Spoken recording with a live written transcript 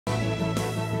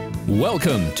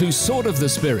Welcome to Sword of the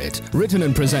Spirit, written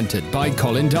and presented by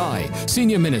Colin Dye,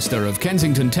 Senior Minister of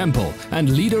Kensington Temple and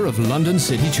leader of London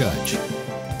City Church.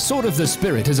 Sword of the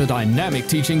Spirit is a dynamic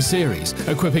teaching series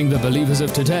equipping the believers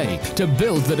of today to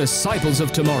build the disciples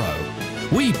of tomorrow.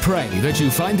 We pray that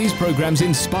you find these programs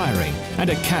inspiring and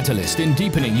a catalyst in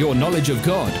deepening your knowledge of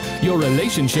God, your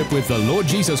relationship with the Lord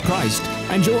Jesus Christ,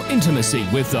 and your intimacy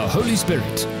with the Holy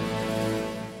Spirit.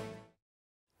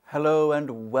 Hello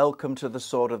and welcome to the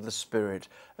Sword of the Spirit,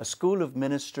 a school of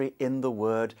ministry in the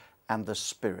Word and the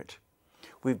Spirit.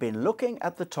 We've been looking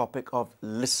at the topic of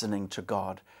listening to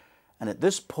God. And at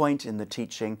this point in the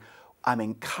teaching, I'm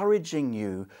encouraging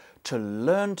you to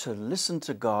learn to listen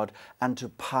to God and to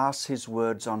pass His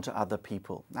words on to other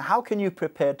people. Now, how can you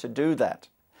prepare to do that?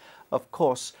 Of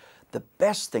course, the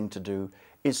best thing to do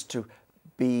is to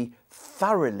be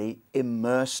thoroughly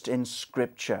immersed in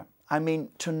Scripture. I mean,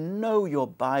 to know your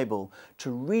Bible,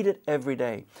 to read it every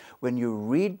day. When you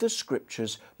read the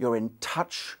Scriptures, you're in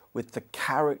touch with the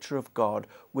character of God,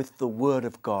 with the Word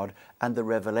of God, and the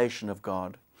revelation of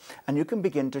God. And you can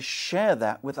begin to share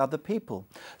that with other people.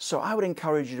 So I would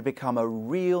encourage you to become a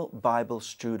real Bible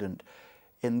student.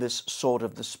 In this Sword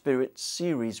of the Spirit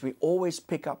series, we always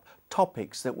pick up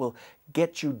topics that will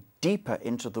get you deeper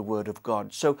into the Word of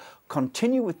God. So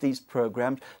continue with these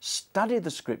programs, study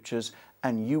the Scriptures,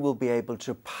 and you will be able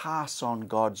to pass on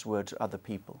God's Word to other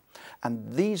people.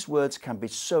 And these words can be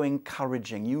so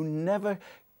encouraging. You never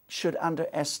should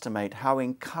underestimate how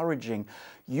encouraging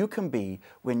you can be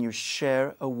when you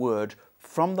share a word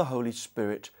from the Holy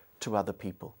Spirit to other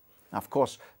people. Now, of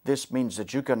course, this means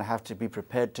that you're going to have to be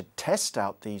prepared to test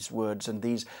out these words and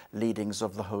these leadings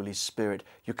of the Holy Spirit.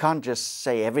 You can't just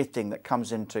say everything that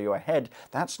comes into your head.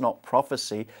 That's not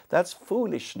prophecy. That's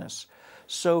foolishness.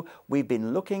 So we've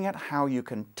been looking at how you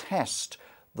can test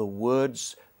the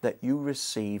words that you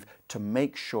receive to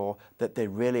make sure that they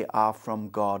really are from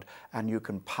God, and you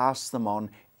can pass them on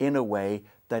in a way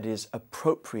that is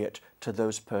appropriate to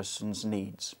those persons'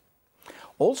 needs.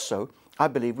 Also, I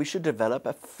believe we should develop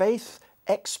a faith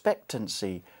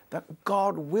expectancy that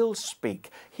God will speak.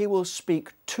 He will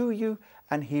speak to you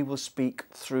and He will speak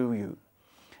through you.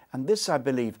 And this, I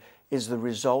believe, is the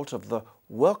result of the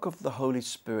work of the Holy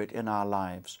Spirit in our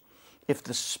lives. If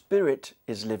the Spirit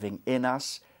is living in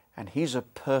us, and He's a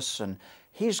person,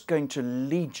 He's going to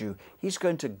lead you, He's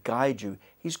going to guide you,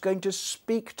 He's going to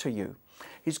speak to you.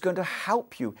 He's going to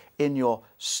help you in your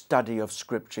study of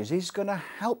Scriptures. He's going to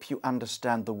help you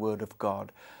understand the Word of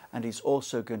God. And He's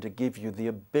also going to give you the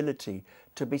ability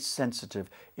to be sensitive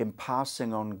in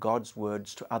passing on God's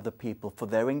words to other people for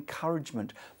their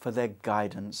encouragement, for their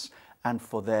guidance, and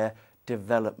for their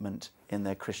development in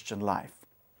their Christian life.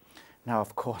 Now,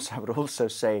 of course, I would also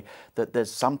say that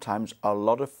there's sometimes a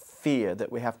lot of fear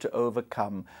that we have to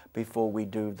overcome before we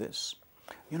do this.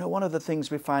 You know, one of the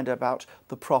things we find about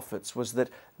the prophets was that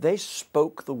they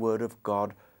spoke the word of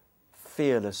God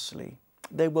fearlessly.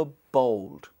 They were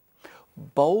bold.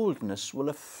 Boldness will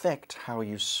affect how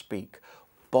you speak.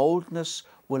 Boldness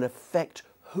will affect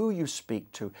who you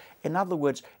speak to. In other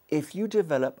words, if you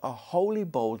develop a holy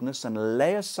boldness and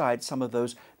lay aside some of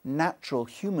those natural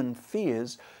human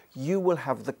fears, you will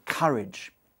have the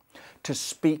courage to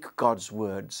speak God's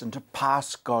words and to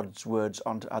pass God's words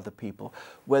on to other people,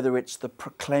 whether it's the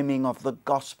proclaiming of the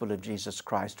gospel of Jesus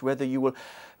Christ, whether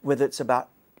it's about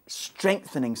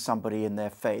strengthening somebody in their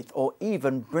faith, or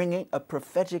even bringing a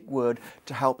prophetic word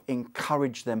to help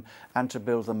encourage them and to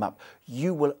build them up.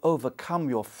 You will overcome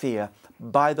your fear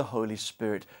by the Holy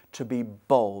Spirit to be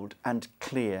bold and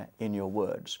clear in your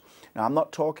words. Now, I'm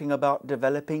not talking about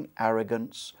developing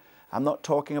arrogance. I'm not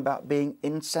talking about being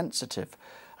insensitive.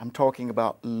 I'm talking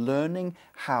about learning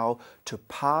how to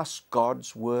pass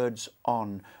God's words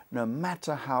on, no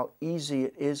matter how easy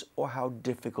it is or how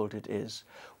difficult it is.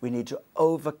 We need to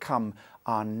overcome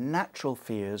our natural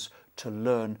fears to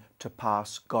learn to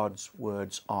pass God's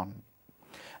words on.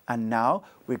 And now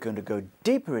we're going to go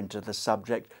deeper into the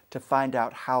subject to find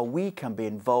out how we can be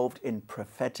involved in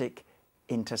prophetic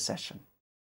intercession.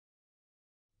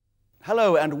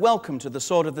 Hello and welcome to the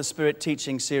Sword of the Spirit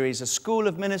teaching series, a school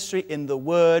of ministry in the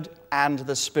Word and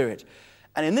the Spirit.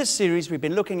 And in this series, we've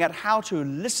been looking at how to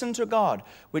listen to God,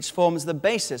 which forms the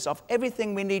basis of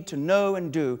everything we need to know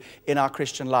and do in our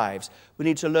Christian lives. We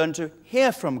need to learn to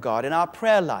hear from God in our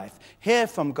prayer life, hear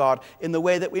from God in the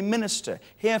way that we minister,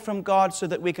 hear from God so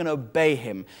that we can obey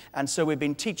Him. And so we've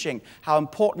been teaching how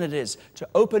important it is to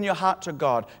open your heart to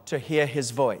God to hear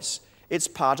His voice. It's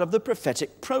part of the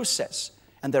prophetic process.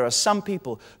 And there are some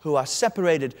people who are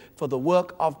separated for the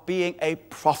work of being a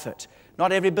prophet.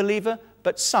 Not every believer,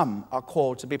 but some are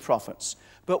called to be prophets.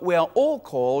 But we are all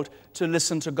called to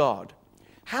listen to God.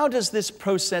 How does this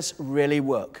process really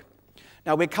work?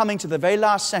 Now, we're coming to the very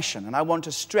last session, and I want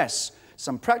to stress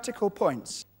some practical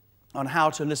points on how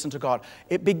to listen to God.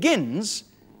 It begins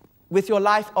with your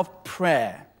life of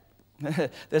prayer.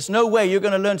 There's no way you're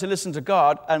going to learn to listen to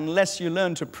God unless you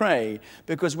learn to pray,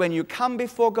 because when you come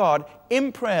before God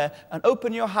in prayer and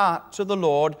open your heart to the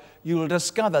Lord, you will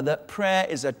discover that prayer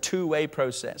is a two-way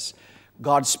process.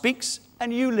 God speaks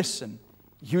and you listen.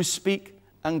 You speak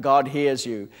and God hears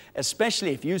you,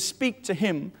 especially if you speak to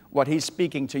Him what He's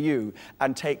speaking to you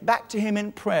and take back to Him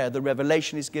in prayer the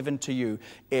revelation He's given to you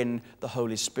in the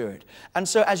Holy Spirit. And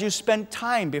so as you spend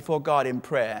time before God in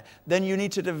prayer, then you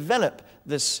need to develop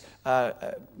this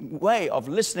way of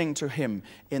listening to Him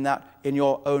in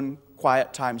your own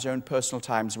quiet times, your own personal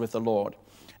times with the Lord.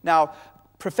 Now,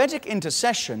 prophetic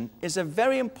intercession is a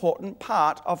very important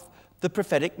part of the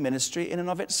prophetic ministry in and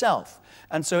of itself.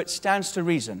 And so it stands to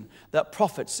reason that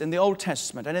prophets in the Old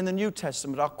Testament and in the New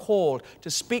Testament are called to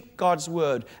speak God's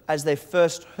word as they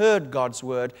first heard God's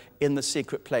word in the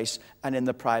secret place and in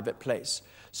the private place.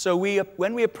 So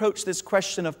when we approach this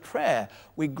question of prayer,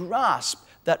 we grasp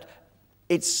that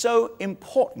it's so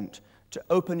important to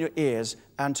open your ears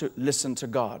and to listen to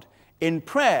God. In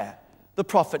prayer, the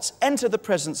prophets enter the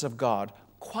presence of God,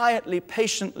 quietly,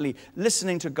 patiently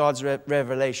listening to God's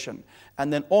revelation.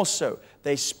 And then also,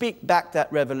 they speak back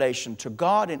that revelation to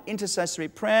God in intercessory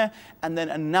prayer and then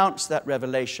announce that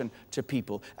revelation to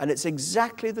people. And it's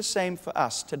exactly the same for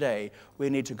us today. We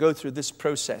need to go through this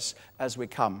process as we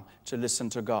come to listen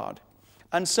to God.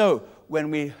 And so, when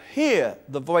we hear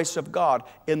the voice of God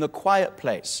in the quiet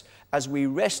place, as we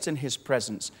rest in His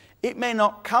presence, it may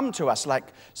not come to us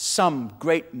like some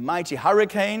great mighty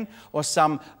hurricane or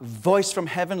some voice from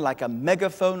heaven like a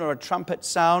megaphone or a trumpet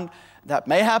sound. That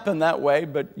may happen that way,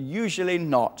 but usually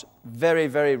not. Very,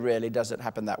 very rarely does it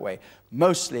happen that way.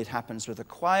 Mostly it happens with a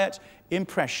quiet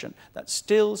impression, that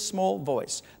still small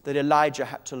voice that Elijah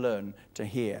had to learn to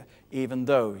hear, even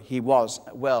though he was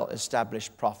a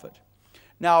well-established prophet.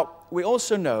 Now, we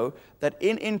also know that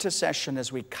in intercession,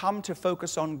 as we come to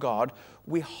focus on God,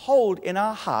 we hold in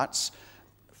our hearts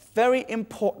very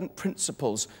important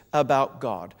principles about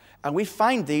God. And we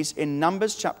find these in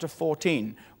Numbers chapter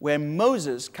 14, where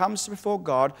Moses comes before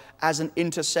God as an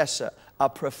intercessor, a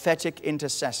prophetic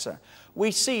intercessor. We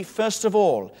see, first of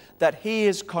all, that he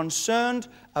is concerned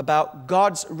about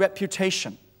God's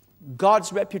reputation.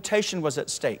 God's reputation was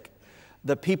at stake.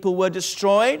 The people were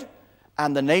destroyed,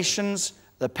 and the nations,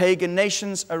 the pagan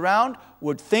nations around,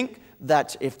 would think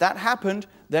that if that happened,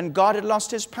 then God had lost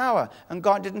His power, and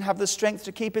God didn't have the strength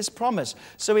to keep His promise.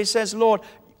 So he says, Lord,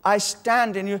 I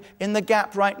stand in the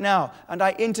gap right now, and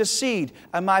I intercede,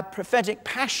 and my prophetic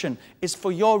passion is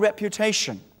for your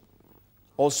reputation.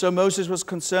 Also, Moses was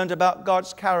concerned about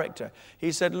God's character.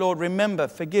 He said, Lord, remember,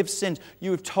 forgive sins.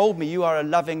 You have told me you are a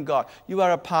loving God. You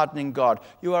are a pardoning God.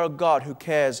 You are a God who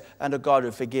cares and a God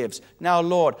who forgives. Now,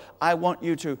 Lord, I want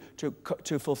you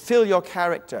to fulfill your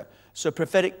character. So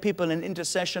prophetic people in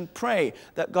intercession pray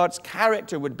that God's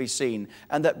character would be seen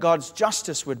and that God's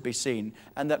justice would be seen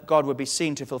and that God would be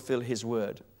seen to fulfill His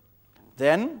word.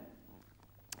 Then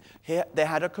they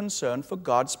had a concern for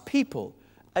God's people,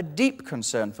 a deep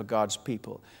concern for God's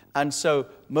people. And so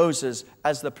Moses,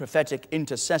 as the prophetic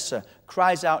intercessor,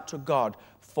 cries out to God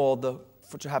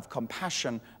to have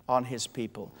compassion on His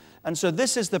people. And so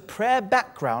this is the prayer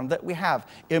background that we have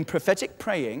in prophetic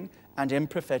praying and in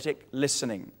prophetic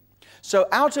listening. So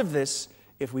out of this,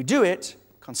 if we do it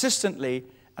consistently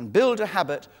and build a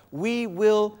habit, we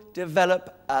will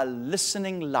develop a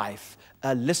listening life,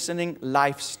 a listening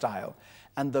lifestyle.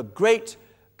 And the great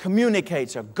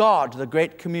communicator, God, the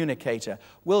great communicator,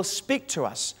 will speak to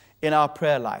us in our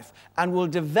prayer life and will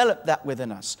develop that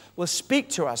within us, will speak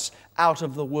to us out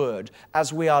of the Word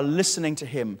as we are listening to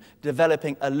Him,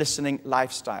 developing a listening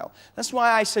lifestyle. That's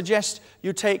why I suggest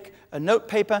you take a note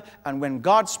paper, and when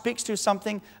God speaks to you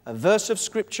something, a verse of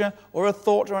Scripture or a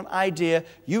thought or an idea,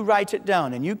 you write it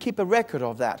down and you keep a record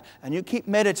of that and you keep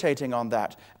meditating on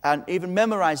that and even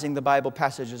memorizing the Bible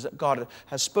passages that God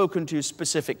has spoken to you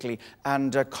specifically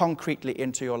and concretely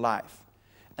into your life.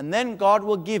 And then God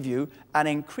will give you an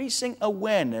increasing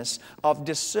awareness of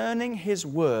discerning His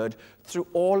Word through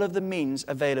all of the means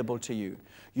available to you.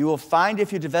 You will find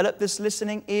if you develop this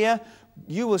listening ear,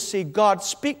 you will see God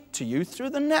speak to you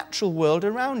through the natural world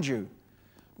around you.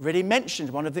 Already mentioned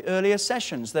in one of the earlier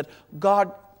sessions that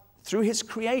God, through His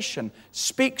creation,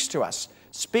 speaks to us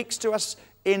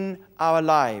in our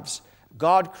lives.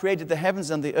 God created the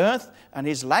heavens and the earth, and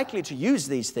He's likely to use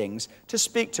these things to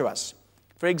speak to us.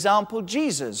 For example,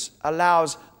 Jesus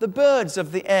allows the birds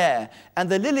of the air and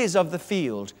the lilies of the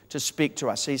field to speak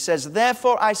to us. He says,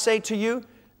 therefore I say to you,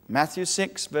 Matthew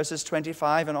 6, verses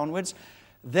 25 and onwards,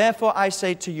 therefore I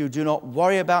say to you, do not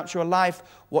worry about your life,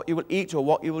 what you will eat or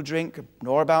what you will drink,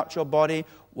 nor about your body,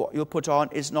 what you'll put on.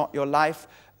 Is not your life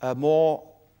more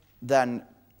than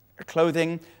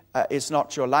clothing? Is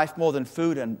not your life more than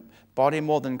food, and body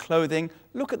more than clothing?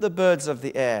 Look at the birds of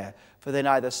the air, for they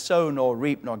neither sow nor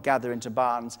reap nor gather into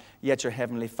barns, yet your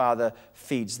heavenly Father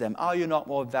feeds them. Are you not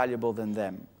more valuable than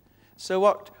them? So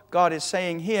what God is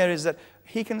saying here is that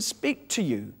he can speak to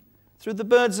you through the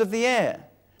birds of the air.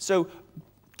 So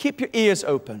keep your ears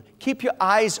open, keep your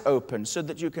eyes open, so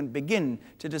that you can begin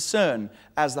to discern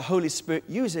as the Holy Spirit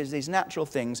uses these natural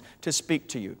things to speak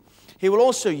to you. He will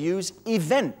also use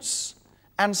events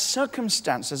and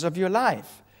circumstances of your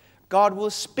life. God will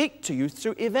speak to you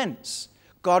through events.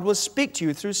 God will speak to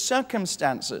you through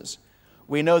circumstances.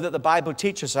 We know that the Bible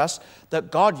teaches us that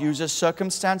God uses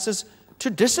circumstances to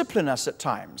discipline us at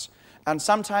times. And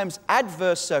sometimes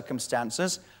adverse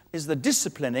circumstances is the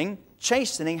disciplining,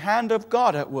 chastening hand of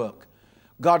God at work.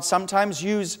 God sometimes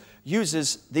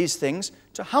uses these things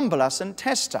to humble us and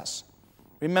test us.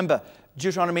 Remember,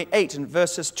 Deuteronomy 8 and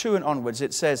verses 2 and onwards,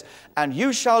 it says, and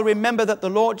you shall remember that the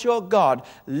Lord your God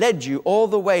led you all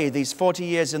the way these 40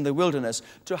 years in the wilderness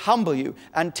to humble you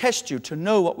and test you to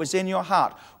know what was in your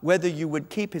heart, whether you would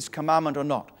keep his commandment or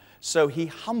not. So he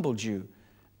humbled you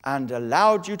and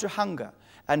allowed you to hunger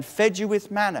and fed you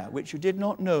with manna, which you did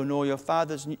not know, nor your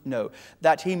fathers know,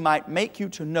 that he might make you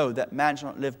to know that man shall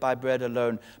not live by bread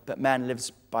alone, but man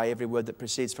lives by every word that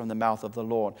proceeds from the mouth of the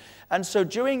Lord. And so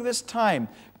during this time,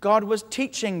 God was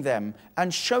teaching them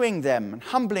and showing them and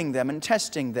humbling them and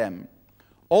testing them.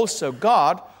 Also,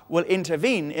 God will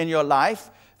intervene in your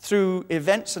life through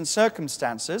events and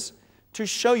circumstances to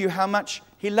show you how much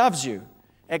he loves you.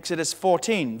 Exodus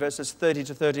 14, verses 30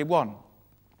 to 31.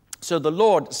 So the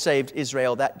Lord saved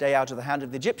Israel that day out of the hand of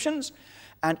the Egyptians,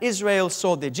 and Israel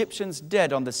saw the Egyptians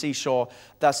dead on the seashore.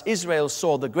 Thus Israel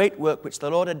saw the great work which the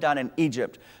Lord had done in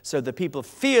Egypt. So the people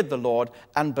feared the Lord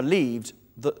and believed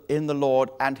in the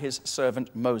Lord and his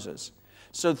servant Moses.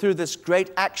 So through this great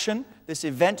action, this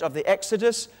event of the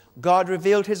Exodus, God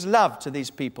revealed his love to these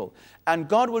people. And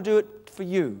God will do it for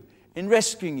you, in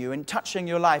rescuing you, in touching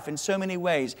your life in so many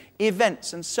ways.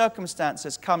 Events and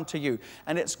circumstances come to you,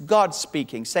 and it's God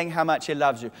speaking, saying how much he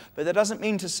loves you. But that doesn't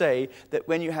mean to say that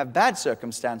when you have bad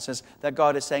circumstances, that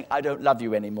God is saying, I don't love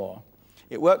you anymore.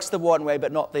 It works the one way,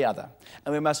 but not the other.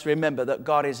 And we must remember that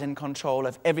God is in control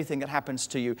of everything that happens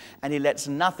to you, and he lets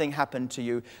nothing happen to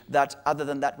you other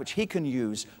than that which he can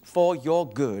use for your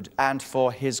good and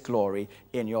for his glory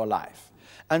in your life.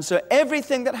 And so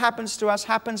everything that happens to us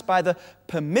happens by the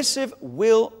permissive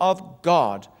will of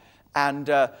God. And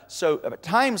so at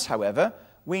times, however,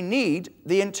 we need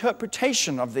the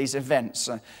interpretation of these events.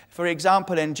 For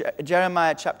example, in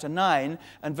Jeremiah chapter 9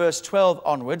 and verse 12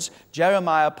 onwards,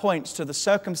 Jeremiah points to the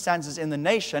circumstances in the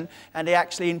nation, and he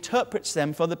actually interprets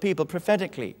them for the people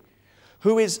prophetically.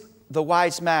 Who is the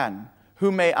wise man?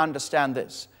 Who may understand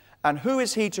this? And who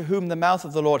is he to whom the mouth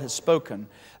of the Lord has spoken,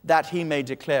 that he may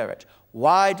declare it?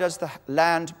 Why does the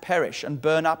land perish and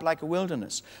burn up like a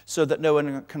wilderness, so that no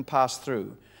one can pass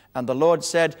through? And the Lord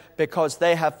said, because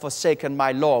they have forsaken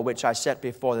my law, which I set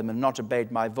before them, and not obeyed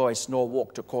my voice, nor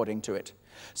walked according to it.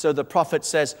 So the prophet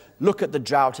says, look at the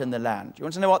drought in the land. You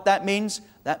want to know what that means?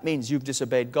 That means you've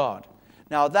disobeyed God.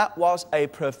 Now that was a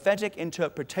prophetic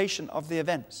interpretation of the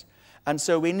events. And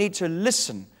so we need to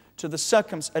listen to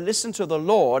the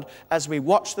Lord as we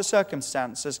watch the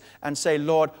circumstances and say,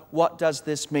 Lord, what does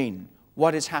this mean?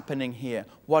 What is happening here?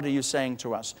 What are you saying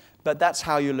to us? But that's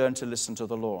how you learn to listen to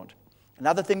the Lord.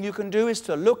 Another thing you can do is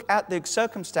to look at the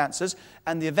circumstances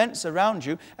and the events around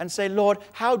you and say, Lord,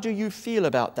 how do you feel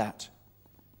about that?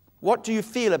 What do you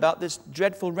feel about this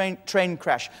dreadful train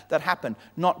crash that happened,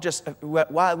 not just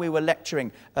while we were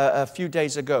lecturing a few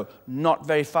days ago, not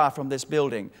very far from this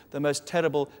building, the most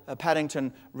terrible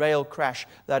Paddington rail crash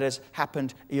that has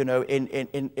happened,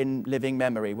 in living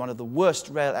memory, one of the worst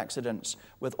rail accidents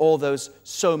with all those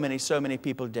so many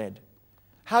people dead.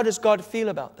 How does God feel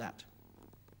about that?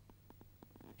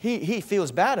 He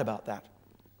feels bad about that.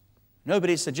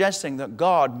 Nobody's suggesting that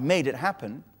God made it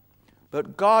happen.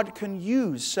 But God can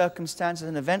use circumstances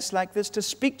and events like this to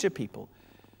speak to people.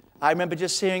 I remember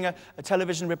just hearing a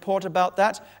television report about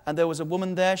that, and there was a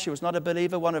woman there. She was not a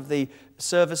believer. One of the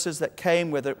services that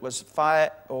came, whether it was fire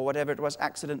or whatever it was,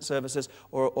 accident services,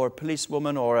 or a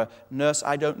policewoman or a nurse,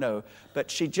 I don't know.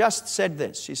 But she just said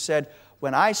this. She said,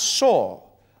 when I saw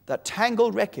that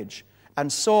tangled wreckage and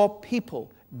saw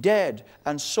people dead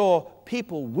and saw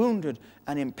people wounded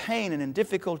and in pain and in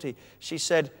difficulty, she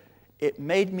said, it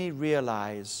made me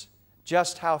realize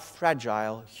just how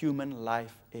fragile human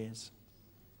life is.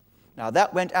 Now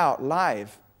that went out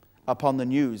live upon the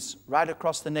news right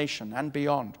across the nation and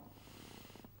beyond.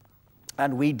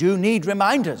 And we do need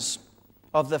reminders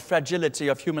of the fragility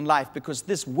of human life, because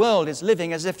this world is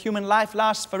living as if human life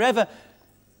lasts forever.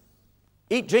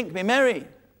 Eat, drink, be merry.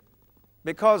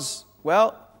 Because,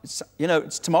 well,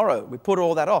 it's tomorrow. We put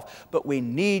all that off. But we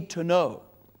need to know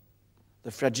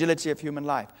the fragility of human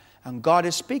life. And God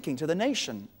is speaking to the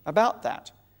nation about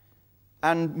that.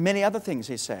 And many other things,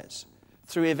 he says,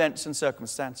 through events and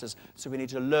circumstances. So we need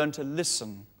to learn to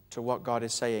listen to what God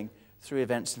is saying through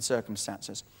events and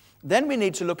circumstances. Then we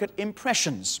need to look at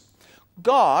impressions.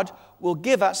 God will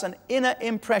give us an inner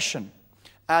impression.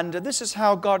 And this is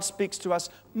how God speaks to us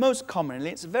most commonly.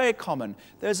 It's very common.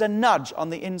 There's a nudge on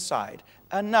the inside.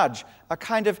 A nudge, a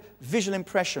kind of visual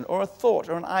impression or a thought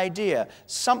or an idea.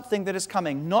 Something that is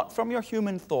coming not from your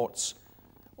human thoughts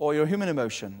or your human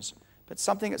emotions, but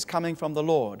something that's coming from the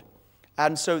Lord.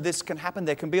 And so this can happen.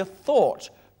 There can be a thought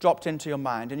dropped into your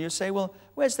mind. And you say, well,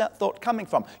 where's that thought coming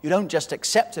from? You don't just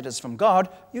accept it as from God.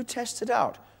 You test it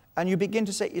out. And you begin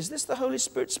to say, is this the Holy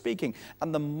Spirit speaking?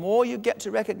 And the more you get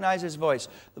to recognize his voice,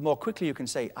 the more quickly you can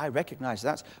say, I recognize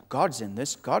that. God's in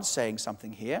this. God's saying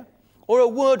something here. Or a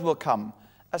word will come,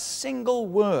 a single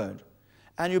word.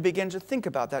 And you begin to think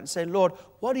about that and say, Lord,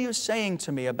 what are you saying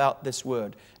to me about this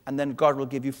word? And then God will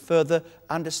give you further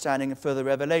understanding and further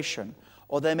revelation.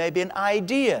 Or there may be an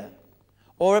idea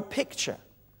or a picture.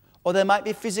 Or there might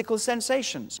be physical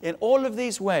sensations. In all of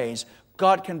these ways,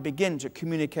 God can begin to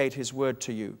communicate his word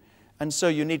to you. And so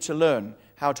you need to learn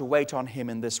how to wait on him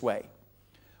in this way.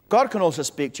 God can also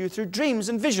speak to you through dreams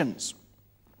and visions.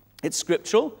 It's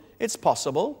scriptural. It's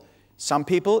possible. Some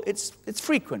people, it's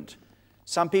frequent.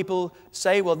 Some people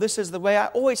say, well, this is the way I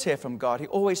always hear from God. He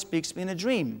always speaks to me in a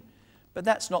dream. But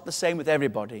that's not the same with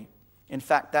everybody. In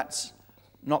fact, that's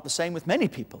not the same with many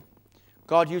people.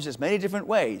 God uses many different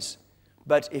ways.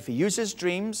 But if he uses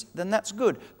dreams, then that's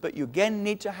good. But you again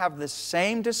need to have the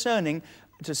same discerning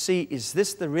to see, is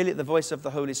this really the voice of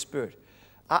the Holy Spirit?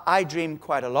 I dream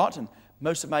quite a lot, and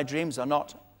most of my dreams are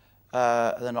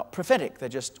they're not prophetic. They're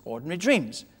just ordinary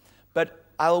dreams. But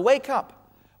I'll wake up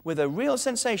with a real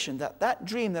sensation that that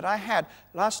dream that I had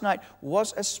last night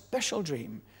was a special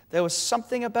dream. There was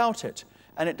something about it.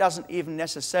 And it doesn't even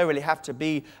necessarily have to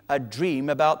be a dream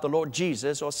about the Lord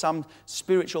Jesus or some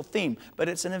spiritual theme. But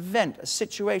it's an event, a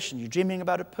situation. You're dreaming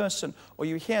about a person, or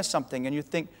you hear something and you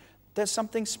think, there's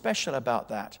something special about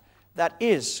that. That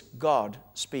is God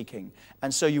speaking.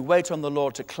 And so you wait on the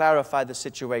Lord to clarify the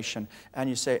situation. And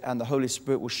you say, and the Holy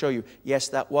Spirit will show you, yes,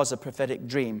 that was a prophetic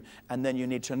dream. And then you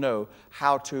need to know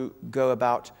how to go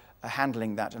about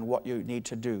handling that and what you need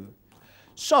to do.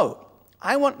 So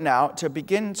I want now to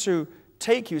begin to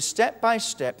take you step by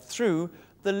step through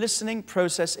the listening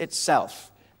process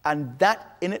itself. And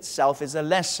that in itself is a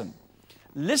lesson.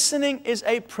 Listening is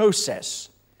a process.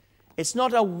 It's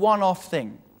not a one-off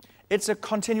thing. It's a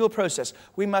continual process.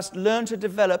 We must learn to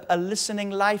develop a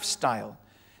listening lifestyle.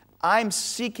 I'm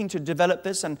seeking to develop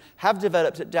this and have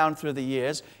developed it down through the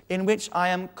years, in which I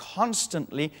am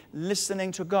constantly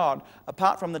listening to God,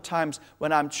 apart from the times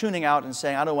when I'm tuning out and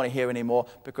saying, I don't want to hear anymore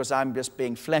because I'm just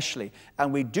being fleshly.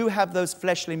 And we do have those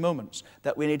fleshly moments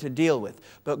that we need to deal with.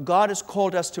 But God has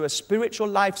called us to a spiritual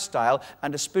lifestyle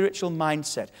and a spiritual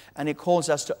mindset. And he calls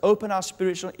us to open our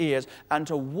spiritual ears and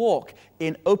to walk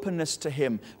in openness to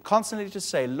him. Constantly to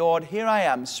say, Lord, here I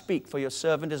am, speak, for your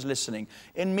servant is listening.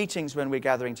 In meetings when we're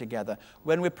gathering together,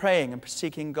 when we're praying and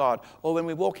seeking God, or when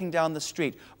we're walking down the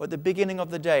street, or at the beginning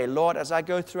of the day, Lord, as I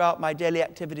go throughout my daily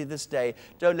activity this day,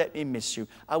 don't let me miss you.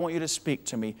 I want you to speak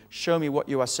to me. Show me what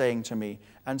you are saying to me.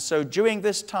 And so during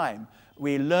this time,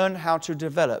 we learn how to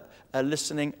develop a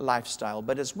listening lifestyle.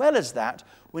 But as well as that,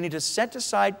 we need to set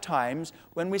aside times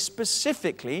when we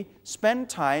specifically spend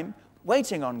time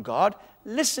waiting on God,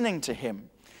 listening to him.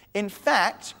 In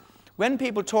fact, when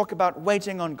people talk about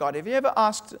waiting on God, have you ever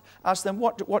asked them,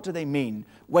 what do they mean,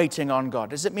 waiting on God?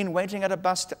 Does it mean waiting at a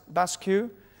bus queue?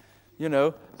 You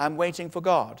know, I'm waiting for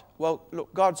God. Well,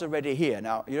 look, God's already here.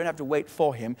 Now, you don't have to wait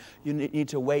for him. You need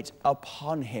to wait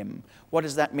upon him. What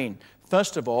does that mean?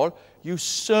 First of all, you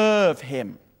serve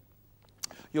him.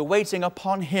 You're waiting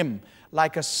upon him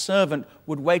like a servant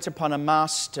would wait upon a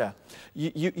master.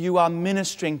 You are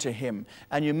ministering to him,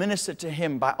 and you minister to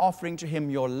him by offering to him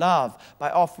your love, by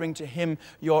offering to him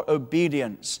your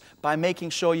obedience, by making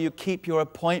sure you keep your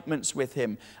appointments with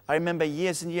him. I remember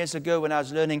years and years ago when I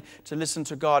was learning to listen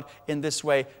to God in this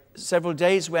way, several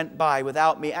days went by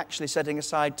without me actually setting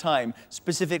aside time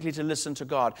specifically to listen to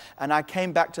God. And I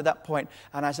came back to that point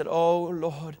and I said, "Oh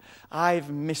Lord, I've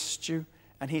missed you."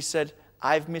 And he said,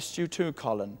 "I've missed you too,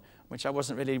 Colin," which I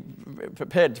wasn't really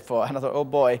prepared for. And I thought, oh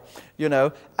boy, you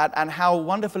know, and how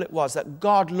wonderful it was that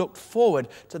God looked forward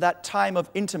to that time of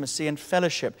intimacy and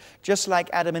fellowship, just like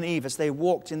Adam and Eve as they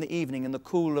walked in the evening, in the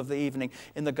cool of the evening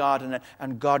in the garden,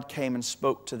 and God came and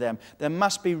spoke to them. There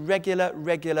must be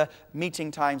regular meeting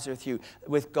times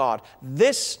with God.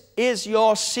 This is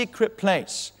your secret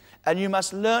place. And you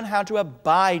must learn how to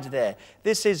abide there.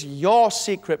 This is your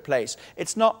secret place.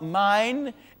 It's not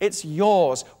mine, it's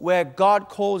yours, where God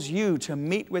calls you to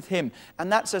meet with Him.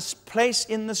 And that's a place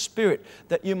in the Spirit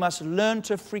that you must learn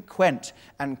to frequent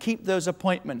and keep those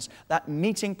appointments, that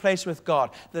meeting place with God,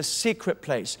 the secret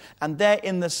place. And there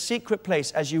in the secret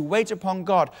place, as you wait upon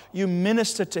God, you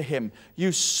minister to Him,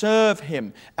 you serve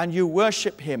Him, and you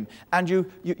worship Him, and you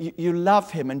love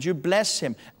Him, and you bless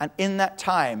Him. And in that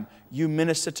time, you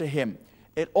minister to Him.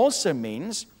 It also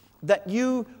means that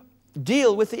you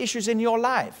deal with the issues in your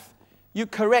life. You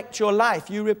correct your life.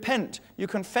 You repent. You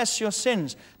confess your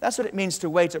sins. That's what it means to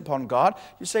wait upon God.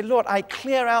 You say, "Lord, I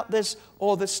clear out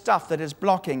all this stuff that is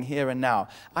blocking here and now.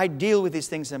 I deal with these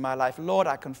things in my life. Lord,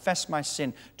 I confess my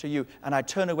sin to you, and I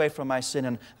turn away from my sin,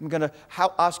 and I'm going to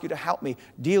ask you to help me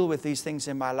deal with these things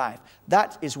in my life."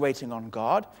 That is waiting on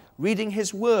God. Reading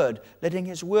His Word, letting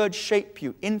His Word shape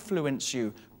you, influence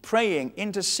you, praying,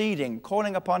 interceding,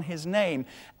 calling upon His name,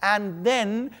 and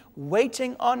then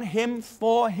waiting on Him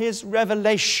for His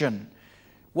revelation.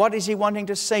 What is He wanting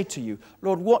to say to you?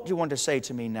 "Lord, what do you want to say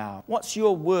to me now? What's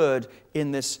your word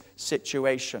in this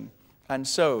situation?" And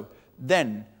so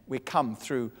then we come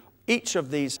through each of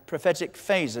these prophetic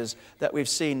phases that we've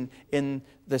seen in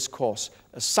this course.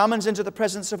 A summons into the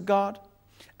presence of God,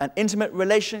 an intimate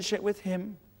relationship with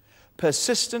Him,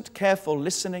 persistent, careful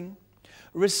listening,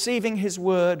 receiving His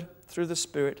Word through the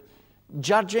Spirit,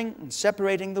 judging and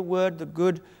separating the Word, the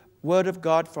good Word of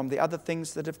God, from the other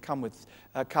things that have come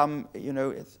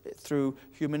through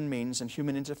human means and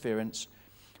human interference,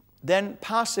 then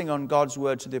passing on God's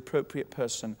Word to the appropriate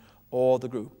person or the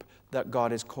group that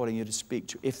God is calling you to speak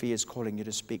to, if He is calling you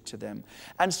to speak to them.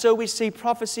 And so we see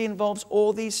prophecy involves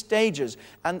all these stages.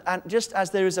 And just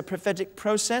as there is a prophetic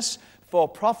process for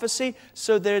prophecy,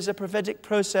 so there is a prophetic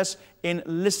process in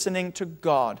listening to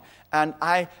God. And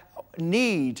I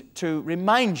need to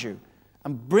remind you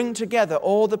and bring together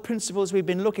all the principles we've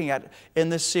been looking at in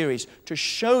this series to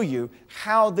show you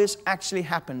how this actually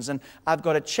happens. And I've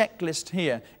got a checklist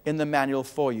here in the manual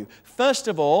for you. First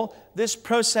of all, this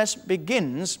process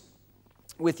begins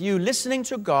with you listening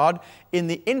to God in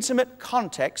the intimate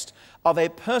context of a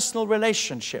personal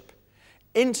relationship,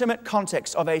 intimate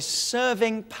context of a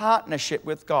serving partnership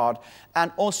with God,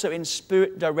 and also in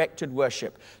Spirit-directed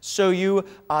worship. So you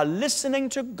are listening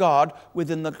to God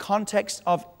within the context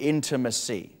of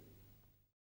intimacy.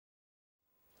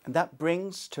 And that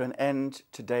brings to an end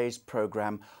today's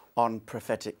program on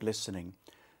prophetic listening.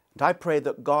 And I pray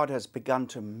that God has begun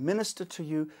to minister to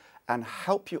you and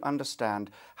help you understand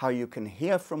how you can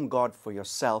hear from God for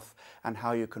yourself and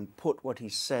how you can put what He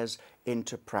says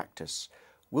into practice.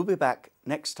 We'll be back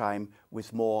next time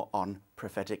with more on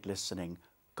prophetic listening.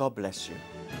 God bless you.